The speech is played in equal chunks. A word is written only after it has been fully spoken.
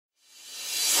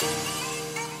Hi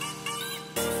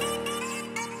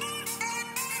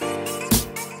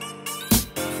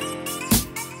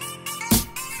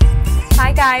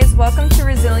guys, welcome to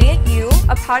Resilient You,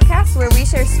 a podcast where we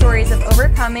share stories of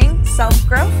overcoming,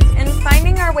 self-growth, and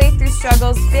finding our way through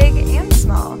struggles big and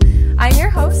small. I'm your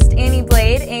host, Annie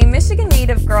Blade, a Michigan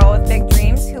native girl with big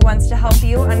dreams who wants to help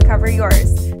you uncover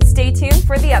yours. Stay tuned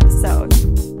for the episode.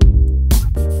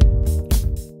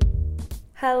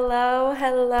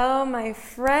 Hello, my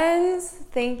friends.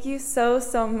 Thank you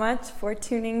so much for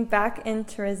tuning back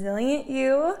into Resilient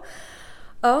You.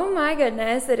 Oh my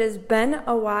goodness, it has been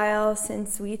a while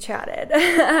since we chatted.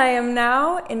 I am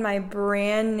now in my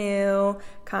brand new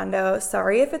condo.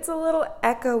 Sorry if it's a little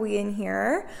echoey in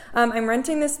here. I'm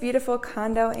renting this beautiful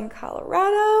condo in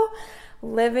Colorado,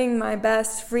 living my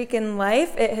best freaking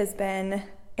life. It has been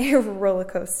a roller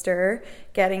coaster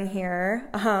getting here,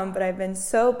 but I've been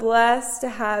so blessed to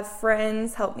have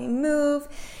friends help me move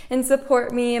and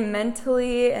support me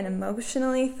mentally and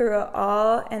emotionally through it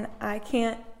all, and I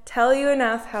can't tell you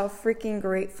enough how freaking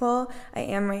grateful I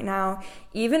am right now,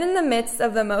 even in the midst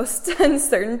of the most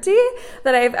uncertainty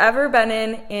that I've ever been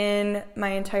in my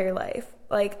entire life.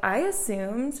 Like, I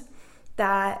assumed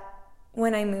that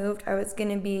when I moved, I was going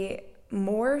to be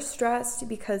more stressed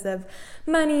because of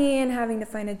money and having to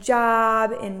find a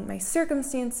job and my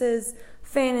circumstances,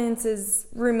 finances,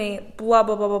 roommate, blah,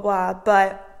 blah, blah, blah, blah.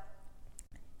 But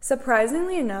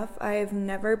surprisingly enough, I have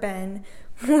never been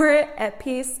more at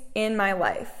peace in my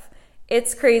life.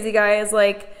 It's crazy, guys.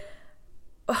 Like,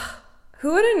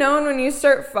 who would have known when you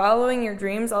start following your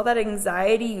dreams, all that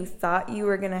anxiety you thought you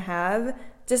were going to have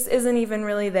just isn't even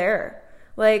really there.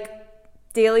 Like,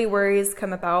 daily worries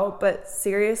come about, but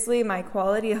seriously, my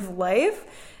quality of life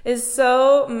is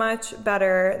so much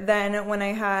better than when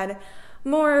I had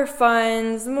more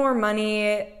funds, more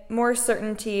money, more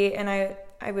certainty, and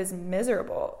I was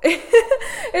miserable.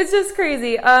 It's just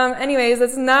crazy. Anyways,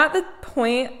 that's not the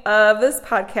point of this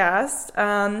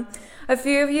podcast. A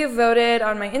few of you voted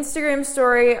on my Instagram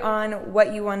story on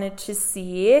what you wanted to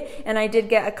see, and I did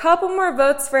get a couple more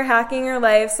votes for hacking your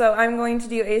life, so I'm going to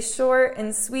do a short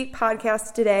and sweet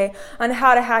podcast today on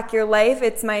how to hack your life.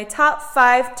 It's my top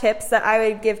 5 tips that I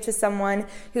would give to someone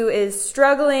who is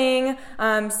struggling,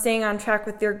 staying on track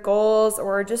with their goals,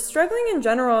 or just struggling in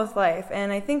general with life,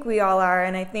 and I think we all are,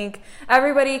 and I think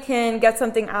everybody can get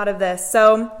something out of this.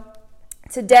 So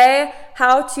today,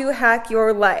 how to hack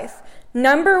your life.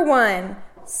 Number 1,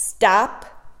 stop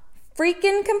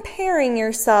freaking comparing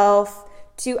yourself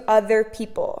to other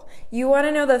people. You want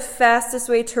to know the fastest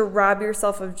way to rob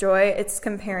yourself of joy? It's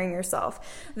comparing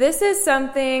yourself. This is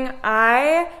something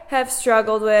I have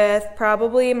struggled with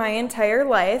probably my entire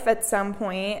life at some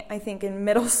point. I think in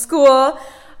middle school,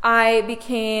 I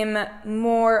became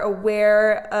more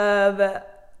aware of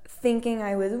thinking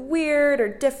I was weird or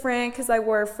different because I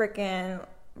wore freaking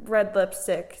red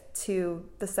lipstick to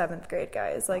the 7th grade,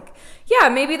 guys. Like, yeah,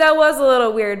 maybe that was a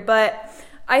little weird, but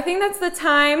I think that's the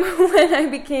time when I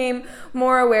became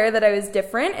more aware that I was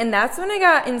different, and that's when I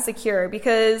got insecure,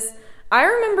 because I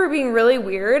remember being really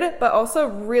weird, but also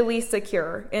really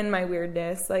secure in my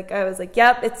weirdness. Like, I was like,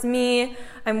 yep, it's me.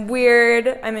 I'm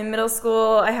weird. I'm in middle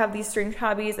school. I have these strange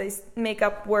hobbies. I make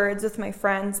up words with my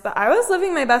friends. But I was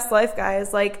living my best life,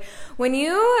 guys. Like, when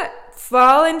you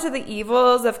fall into the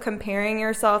evils of comparing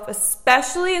yourself,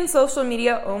 especially in social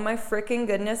media, oh my freaking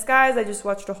goodness, guys. I just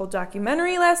watched a whole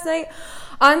documentary last night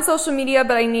on social media,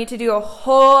 but I need to do a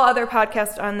whole other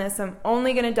podcast on this. I'm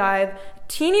only going to dive a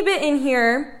teeny bit in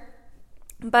here.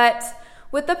 But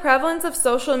with the prevalence of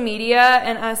social media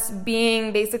and us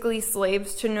being basically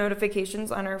slaves to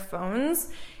notifications on our phones,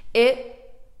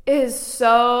 it is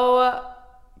so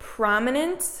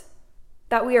prominent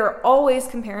that we are always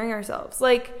comparing ourselves.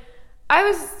 Like, I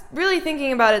was really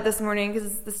thinking about it this morning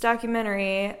because this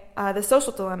documentary, The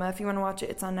Social Dilemma, if you want to watch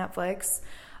it, it's on Netflix,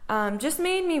 just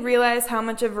made me realize how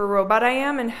much of a robot I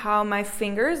am and how my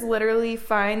fingers literally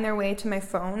find their way to my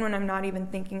phone when I'm not even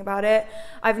thinking about it.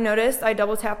 I've noticed I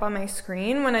double tap on my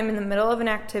screen when I'm in the middle of an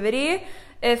activity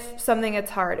if something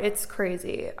gets hard. It's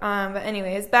crazy. But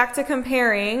anyways, back to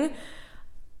comparing.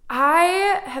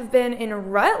 I have been in a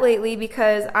rut lately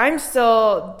because I'm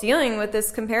still dealing with this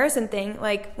comparison thing.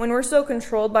 Like, when we're so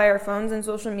controlled by our phones and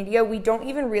social media, we don't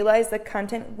even realize the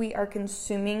content we are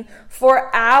consuming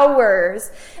for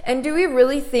hours. And do we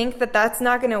really think that that's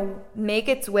not going to make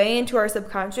its way into our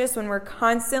subconscious when we're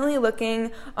constantly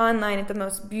looking online at the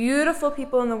most beautiful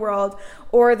people in the world,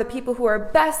 or the people who are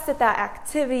best at that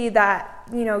activity that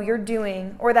you're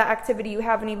doing, or that activity you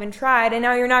haven't even tried, and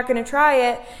now you're not going to try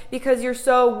it because you're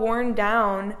so worn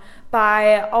down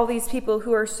by all these people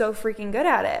who are so freaking good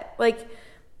at it? Like,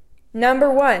 Number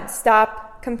one,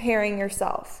 stop comparing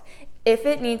yourself. If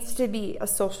it needs to be a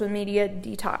social media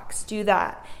detox, do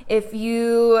that. If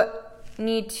you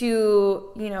need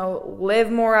to,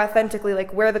 live more authentically,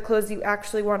 like wear the clothes you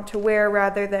actually want to wear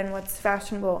rather than what's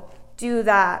fashionable, do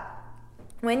that.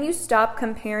 When you stop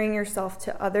comparing yourself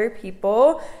to other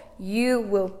people, you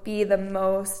will be the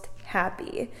most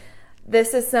happy.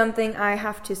 This is something I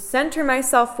have to center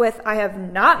myself with. I have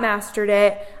not mastered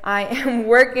it. I am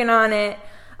working on it.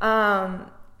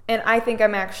 And I think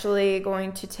I'm actually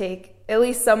going to take at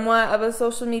least somewhat of a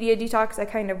social media detox. I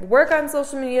kind of work on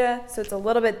social media, so it's a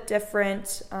little bit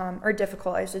different, or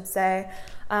difficult, I should say.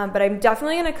 But I'm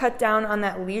definitely going to cut down on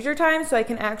that leisure time so I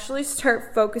can actually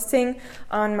start focusing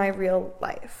on my real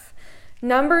life.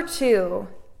 Number 2,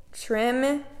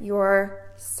 trim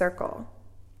your circle.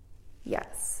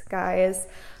 Yes, guys.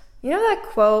 You know that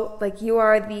quote, like you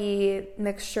are the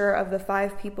mixture of the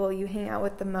 5 people you hang out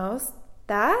with the most?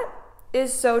 That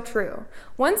is so true.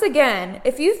 Once again,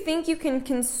 if you think you can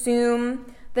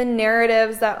consume the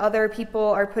narratives that other people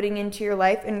are putting into your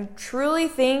life and truly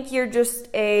think you're just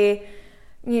a,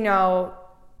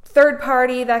 third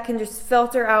party that can just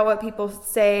filter out what people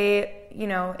say,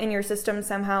 in your system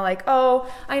somehow, like,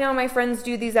 oh, I know my friends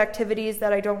do these activities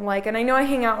that I don't like, and I know I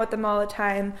hang out with them all the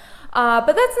time, but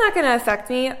that's not going to affect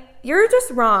me. You're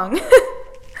just wrong.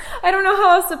 I don't know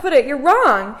how else to put it. You're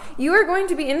wrong. You are going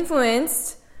to be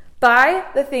influenced by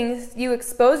the things you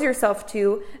expose yourself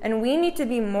to, and we need to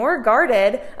be more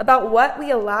guarded about what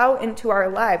we allow into our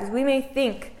lives. We may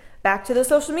think, back to the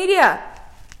social media,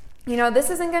 this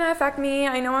isn't going to affect me.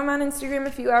 I know I'm on Instagram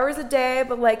a few hours a day,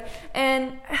 but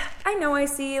and I know I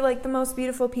see the most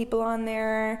beautiful people on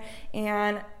there,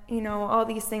 and all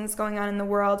these things going on in the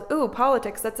world. Ooh,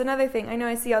 politics, that's another thing. I know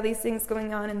I see all these things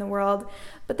going on in the world,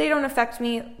 but they don't affect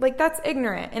me. That's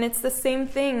ignorant. And it's the same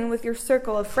thing with your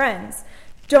circle of friends.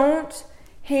 Don't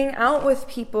hang out with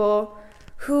people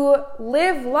who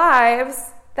live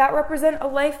lives that represent a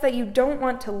life that you don't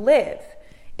want to live.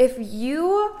 If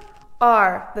you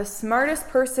are the smartest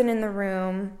person in the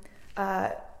room,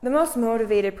 the most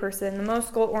motivated person, the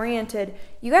most goal-oriented,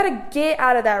 you got to get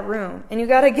out of that room, and you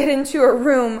got to get into a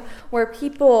room where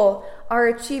people are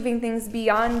achieving things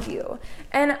beyond you.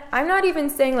 And I'm not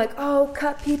even saying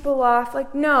cut people off.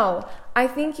 No, I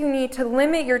think you need to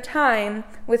limit your time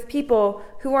with people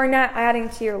who are not adding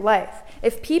to your life.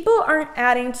 If people aren't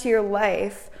adding to your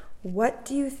life, what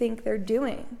do you think they're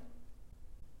doing?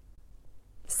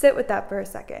 Sit with that for a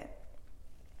second.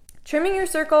 Trimming your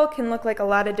circle can look like a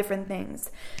lot of different things.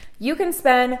 You can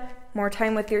spend more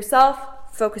time with yourself,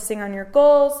 focusing on your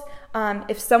goals.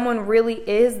 If someone really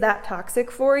is that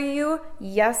toxic for you,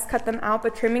 yes, cut them out,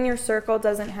 but trimming your circle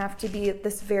doesn't have to be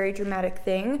this very dramatic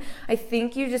thing. I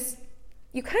think you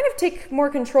kind of take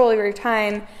more control of your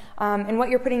time and what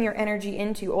you're putting your energy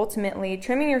into. Ultimately,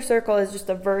 trimming your circle is just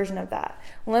a version of that.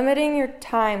 Limiting your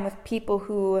time with people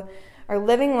who are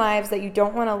living lives that you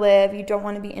don't want to live, you don't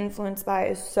want to be influenced by,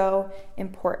 is so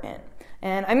important.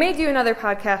 And I may do another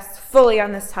podcast fully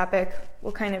on this topic.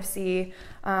 We'll kind of see.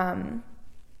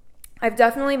 I've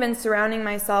definitely been surrounding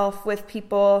myself with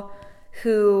people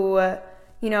who,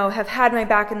 have had my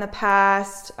back in the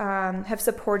past, have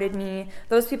supported me.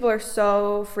 Those people are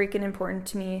so freaking important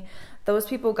to me. Those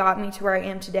people got me to where I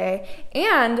am today.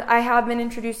 And I have been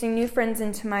introducing new friends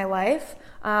into my life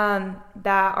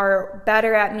that are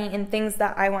better at me in things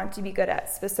that I want to be good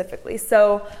at specifically.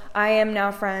 So I am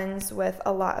now friends with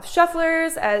a lot of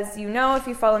shufflers. As you know, if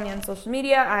you follow me on social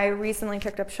media, I recently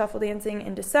picked up shuffle dancing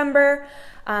in December.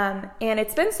 And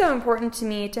it's been so important to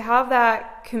me to have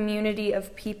that community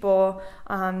of people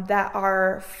that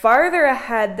are farther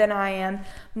ahead than I am,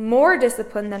 more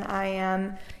disciplined than I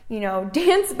am,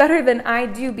 dance better than I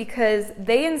do, because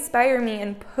they inspire me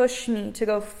and push me to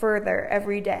go further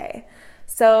every day.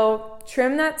 So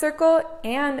trim that circle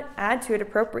and add to it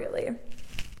appropriately.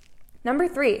 Number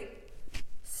 3,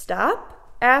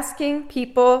 stop asking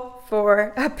people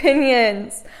for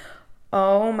opinions.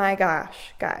 Oh my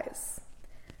gosh, guys.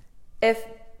 If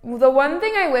the one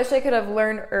thing I wish I could have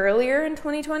learned earlier in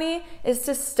 2020 is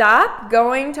to stop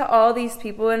going to all these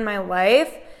people in my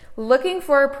life looking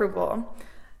for approval.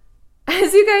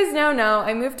 As you guys now know,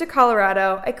 I moved to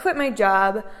Colorado. I quit my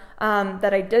job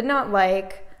that I did not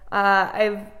like.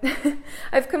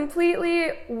 I've completely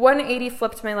 180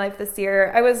 flipped my life this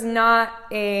year. I was not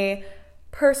a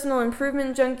personal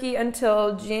improvement junkie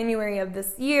until January of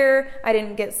this year. I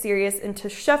didn't get serious into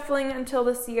shuffling until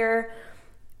this year.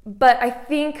 But I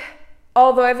think,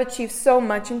 although I've achieved so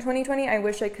much in 2020, I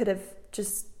wish I could have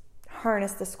just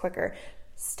harnessed this quicker.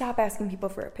 Stop asking people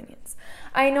for opinions.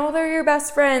 I know they're your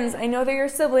best friends. I know they're your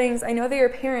siblings. I know they're your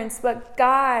parents. But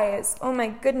guys, oh my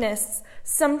goodness,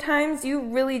 sometimes you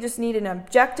really just need an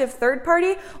objective third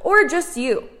party or just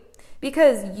you,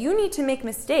 because you need to make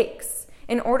mistakes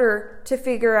in order to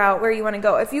figure out where you want to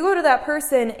go. If you go to that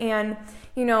person and,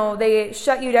 they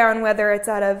shut you down, whether it's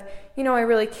out of, I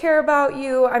really care about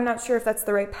you, I'm not sure if that's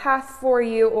the right path for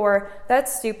you, or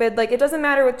that's stupid. Like, it doesn't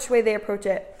matter which way they approach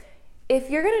it. If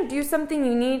you're going to do something,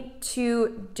 you need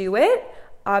to do it.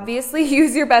 Obviously,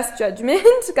 use your best judgment,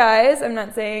 guys. I'm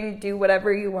not saying do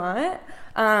whatever you want.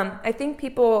 I think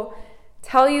people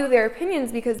tell you their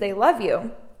opinions because they love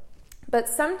you. But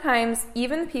sometimes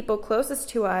even the people closest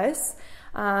to us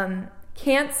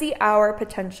can't see our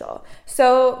potential.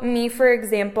 So me, for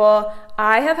example,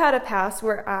 I have had a past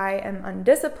where I am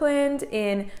undisciplined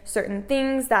in certain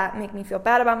things that make me feel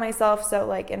bad about myself. So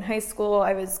like in high school,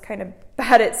 I was kind of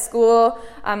bad at school.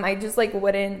 I just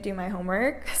wouldn't do my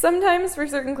homework sometimes for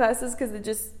certain classes because it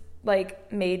just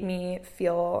made me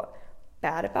feel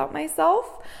bad about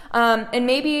myself. And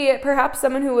maybe perhaps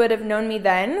someone who would have known me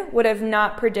then would have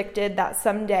not predicted that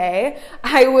someday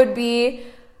I would be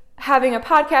having a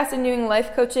podcast and doing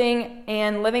life coaching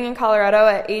and living in Colorado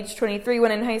at age 23,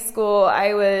 when in high school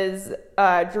I was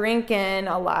drinking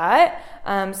a lot,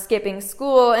 skipping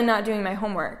school, and not doing my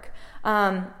homework.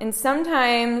 And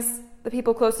sometimes the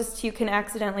people closest to you can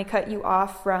accidentally cut you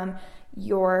off from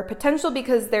your potential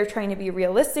because they're trying to be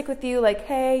realistic with you, like,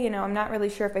 hey, I'm not really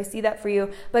sure if I see that for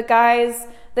you. But guys,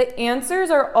 the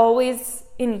answers are always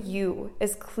in you,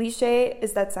 as cliche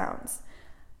as that sounds.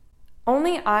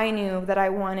 Only I knew that I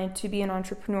wanted to be an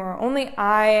entrepreneur. Only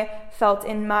I felt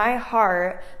in my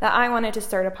heart that I wanted to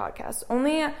start a podcast.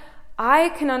 Only I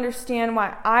can understand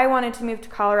why I wanted to move to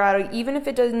Colorado, even if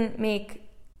it doesn't make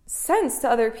sense to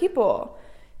other people,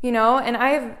 And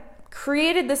I've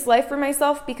created this life for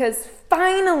myself because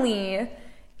finally,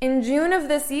 in June of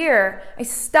this year, I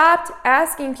stopped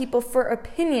asking people for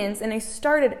opinions and I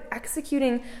started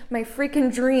executing my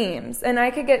freaking dreams. And I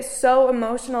could get so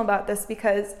emotional about this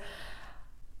because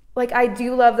I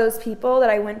do love those people that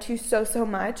I went to so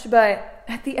much, but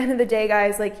at the end of the day,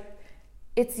 guys,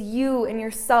 it's you and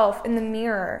yourself in the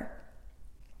mirror.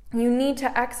 You need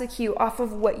to execute off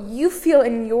of what you feel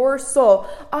in your soul.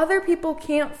 Other people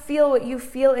can't feel what you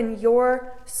feel in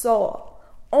your soul.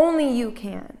 Only you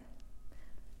can.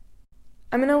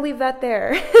 I'm going to leave that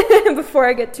there before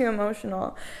I get too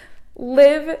emotional.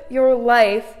 Live your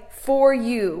life for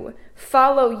you.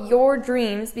 Follow your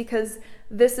dreams because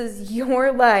this is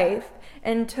your life,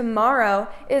 and tomorrow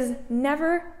is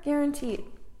never guaranteed.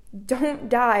 Don't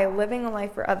die living a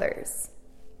life for others.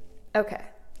 Okay,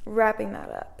 wrapping that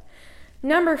up.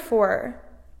 Number 4,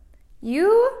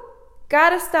 you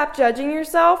gotta stop judging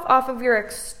yourself off of your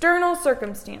external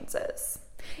circumstances.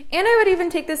 And I would even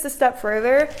take this a step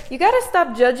further. You gotta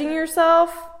stop judging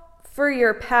yourself for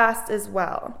your past as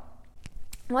well.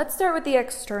 Let's start with the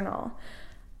external.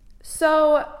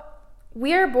 So,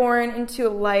 we are born into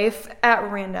life at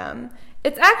random.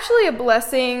 It's actually a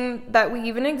blessing that we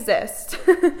even exist.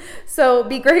 So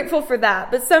be grateful for that.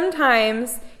 But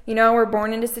sometimes, we're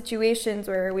born into situations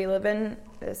where we live in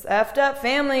this effed up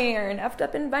family or an effed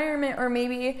up environment, or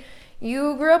maybe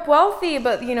you grew up wealthy,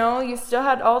 but, you still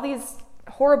had all these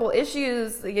horrible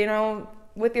issues,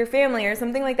 with your family or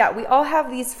something like that. We all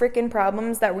have these freaking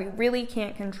problems that we really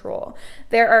can't control.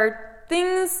 There are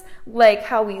things like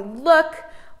how we look,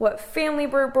 what family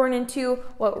we're born into,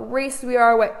 what race we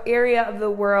are, what area of the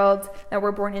world that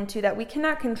we're born into that we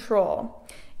cannot control.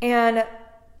 And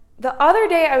the other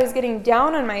day I was getting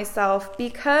down on myself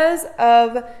because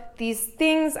of these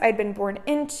things I'd been born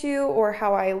into or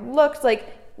how I looked.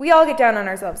 We all get down on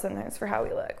ourselves sometimes for how we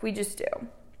look. We just do.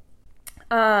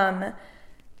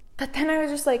 But then I was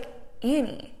just like,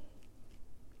 Annie,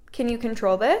 can you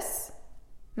control this?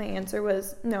 My answer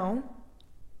was no.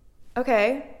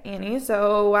 Okay, Annie,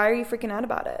 so why are you freaking out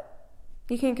about it?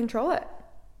 You can't control it.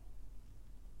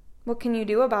 What can you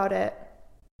do about it?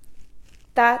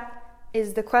 That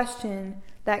is the question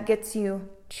that gets you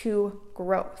to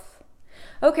growth.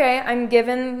 Okay, I'm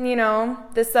given,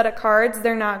 this set of cards.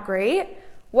 They're not great.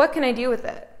 What can I do with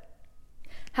it?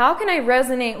 How can I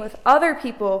resonate with other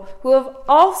people who have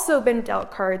also been dealt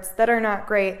cards that are not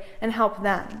great and help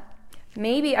them?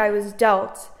 Maybe I was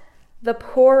dealt the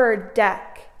poorer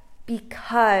deck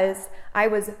because I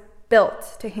was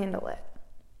built to handle it.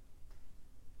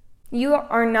 You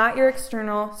are not your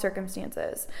external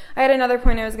circumstances. I had another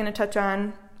point I was going to touch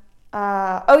on.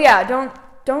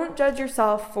 Don't judge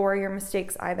yourself for your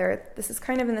mistakes either. This is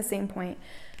kind of in the same point.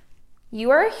 You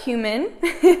are a human.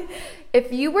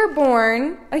 If you were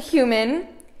born a human,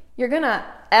 you're going to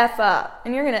F up,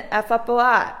 and you're going to F up a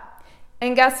lot.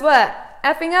 And guess what?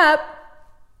 Effing up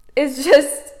is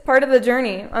just part of the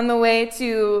journey on the way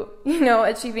to,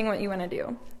 achieving what you want to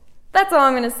do. That's all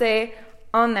I'm going to say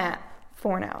on that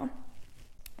for now.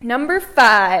 Number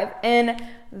 5, and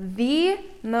the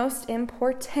most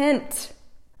important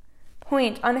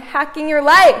point on hacking your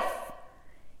life: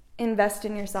 invest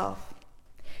in yourself.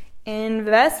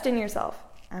 Invest in yourself.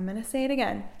 I'm going to say it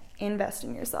again. Invest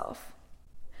in yourself.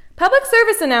 Public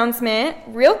service announcement,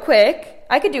 real quick.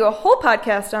 I could do a whole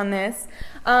podcast on this.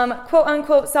 Quote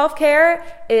unquote self-care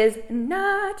is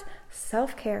not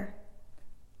self-care.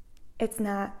 It's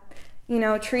not.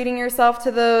 Treating yourself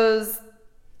to those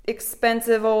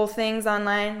expensive old things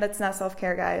online, that's not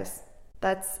self-care, guys.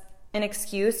 That's an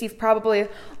excuse. You've probably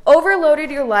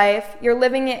overloaded your life. You're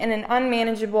living it in an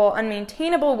unmanageable,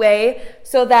 unmaintainable way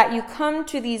so that you come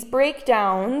to these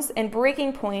breakdowns and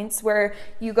breaking points where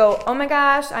you go, oh my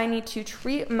gosh, I need to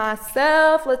treat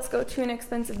myself. Let's go to an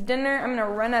expensive dinner. I'm going to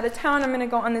run out of town. I'm going to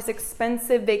go on this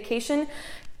expensive vacation.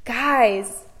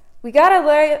 Guys, we gotta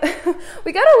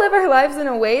live our lives in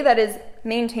a way that is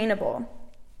maintainable.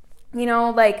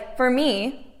 For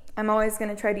me, I'm always going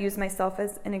to try to use myself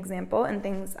as an example and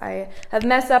things I have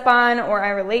messed up on or I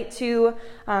relate to.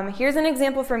 Here's an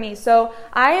example for me. So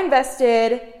I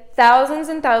invested thousands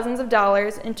and thousands of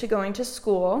dollars into going to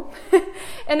school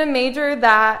in a major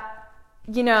that,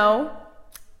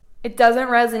 it doesn't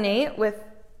resonate with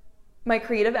my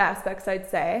creative aspects, I'd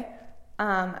say.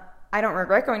 I don't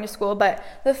regret going to school, but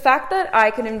the fact that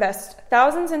I could invest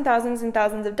thousands and thousands and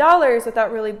thousands of dollars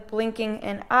without really blinking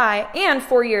an eye, and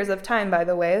 4 years of time, by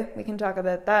the way, we can talk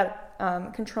about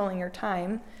that, controlling your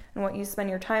time and what you spend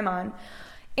your time on.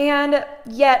 And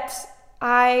yet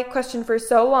I questioned for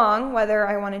so long whether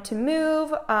I wanted to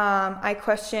move. I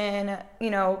questioned,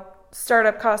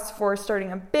 startup costs for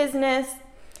starting a business.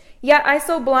 Yet I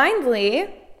so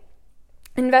blindly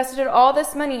invested all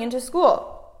this money into school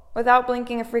without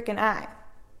blinking a freaking eye.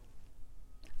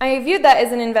 I viewed that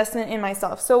as an investment in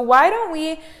myself. So why don't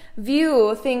we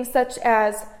view things such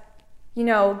as,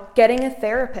 getting a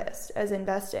therapist as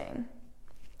investing?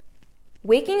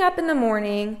 Waking up in the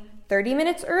morning 30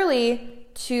 minutes early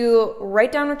to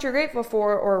write down what you're grateful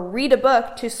for or read a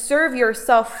book to serve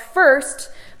yourself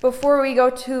first before we go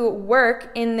to work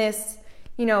in this,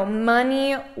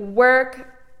 money, work,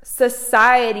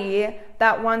 society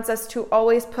that wants us to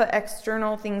always put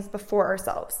external things before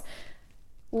ourselves.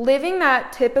 Living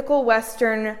that typical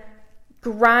Western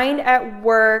grind at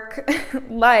work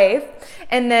life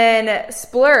and then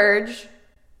splurge,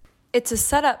 it's a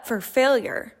setup for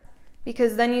failure.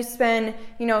 Because then you spend,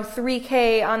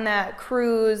 $3,000 on that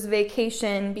cruise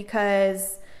vacation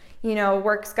because,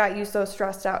 work's got you so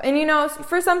stressed out. And,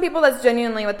 for some people, that's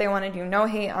genuinely what they want to do. No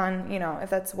hate on, if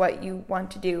that's what you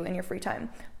want to do in your free time.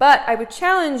 But I would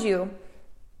challenge you,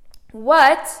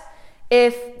 what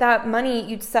if that money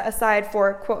you'd set aside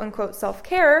for quote-unquote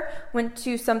self-care went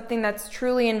to something that's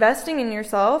truly investing in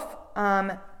yourself,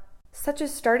 such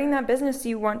as starting that business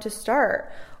you want to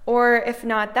start? Or if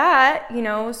not that,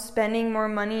 spending more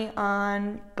money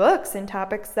on books and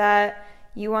topics that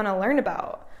you want to learn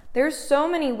about. There's so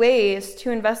many ways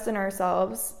to invest in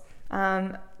ourselves.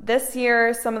 This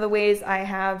year, some of the ways I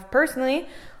have personally,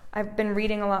 I've been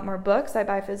reading a lot more books. I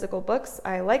buy physical books.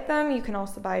 I like them. You can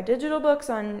also buy digital books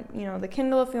on, the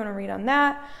Kindle if you want to read on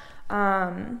that.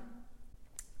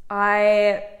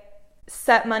 I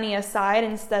set money aside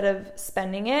instead of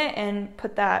spending it and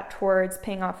put that towards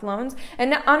paying off loans.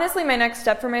 And honestly, my next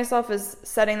step for myself is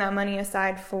setting that money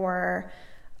aside for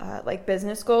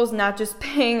business goals, not just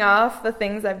paying off the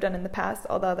things I've done in the past,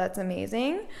 although that's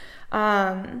amazing.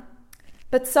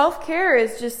 But self-care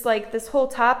is just this whole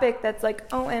topic that's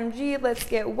OMG, let's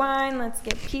get wine, let's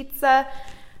get pizza.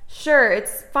 Sure,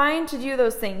 it's fine to do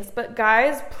those things, but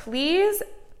guys, please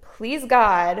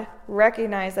God,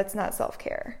 recognize that's not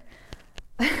self-care.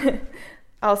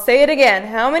 I'll say it again.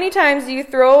 How many times do you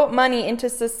throw money into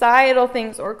societal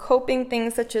things or coping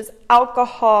things such as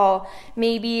alcohol?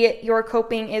 Maybe your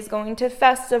coping is going to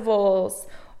festivals,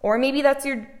 or maybe that's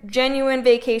your genuine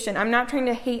vacation. I'm not trying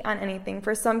to hate on anything.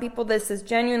 For some people, this is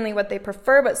genuinely what they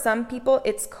prefer, but some people,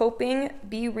 it's coping.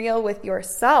 Be real with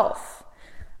yourself.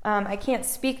 I can't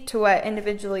speak to what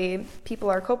individually people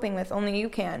are coping with. Only you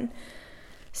can.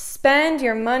 Spend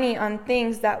your money on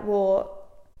things that will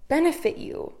benefit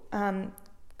you.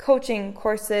 Coaching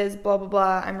courses, blah, blah,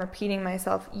 blah. I'm repeating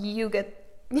myself. You get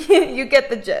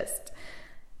the gist.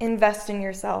 Invest in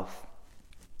yourself.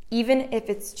 Even if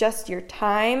it's just your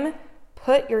time,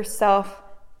 put yourself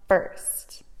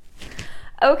first.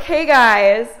 Okay,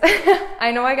 guys.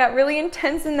 I know I got really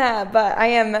intense in that, but I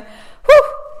am,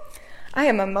 I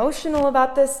am emotional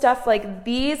about this stuff. Like,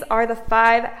 these are the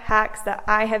 5 hacks that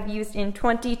I have used in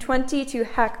 2020 to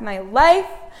hack my life.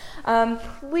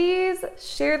 Please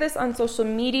share this on social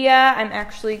media. I'm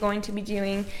actually going to be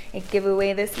doing a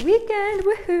giveaway this weekend.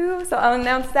 Woohoo! So I'll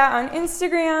announce that on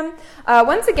Instagram.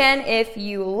 Once again, if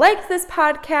you liked this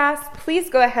podcast, please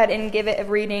go ahead and give it a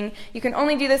rating. You can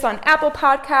only do this on Apple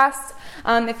Podcasts.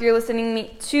 If you're listening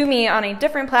to me on a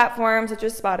different platform, such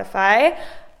as Spotify,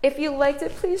 if you liked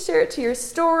it, please share it to your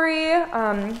story.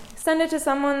 Send it to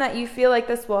someone that you feel like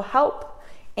this will help.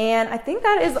 And I think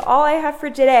that is all I have for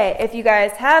today. If you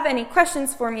guys have any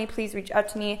questions for me, please reach out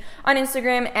to me on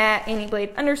Instagram at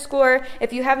AnnieBlade_.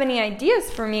 If you have any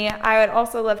ideas for me, I would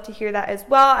also love to hear that as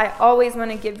well. I always want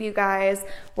to give you guys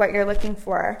what you're looking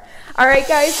for. All right,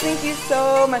 guys, thank you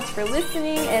so much for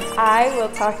listening, and I will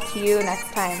talk to you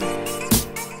next time.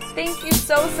 Thank you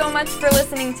so much for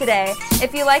listening today.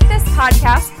 If you like this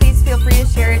podcast, please feel free to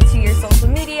share it to your social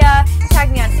media. Tag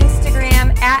me on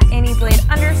Instagram at AnnieBlade_.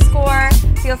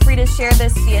 Feel free to share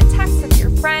this via text with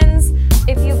your friends.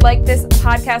 If you like this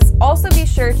podcast, also be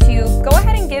sure to go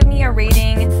ahead and give me a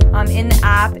rating in the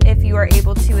app if you are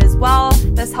able to as well.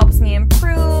 This helps me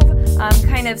improve,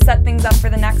 kind of set things up for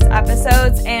the next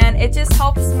episodes, and it just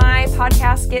helps my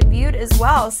podcast get viewed as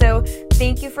well. So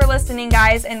thank you for listening,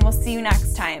 guys, and we'll see you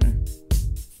next time.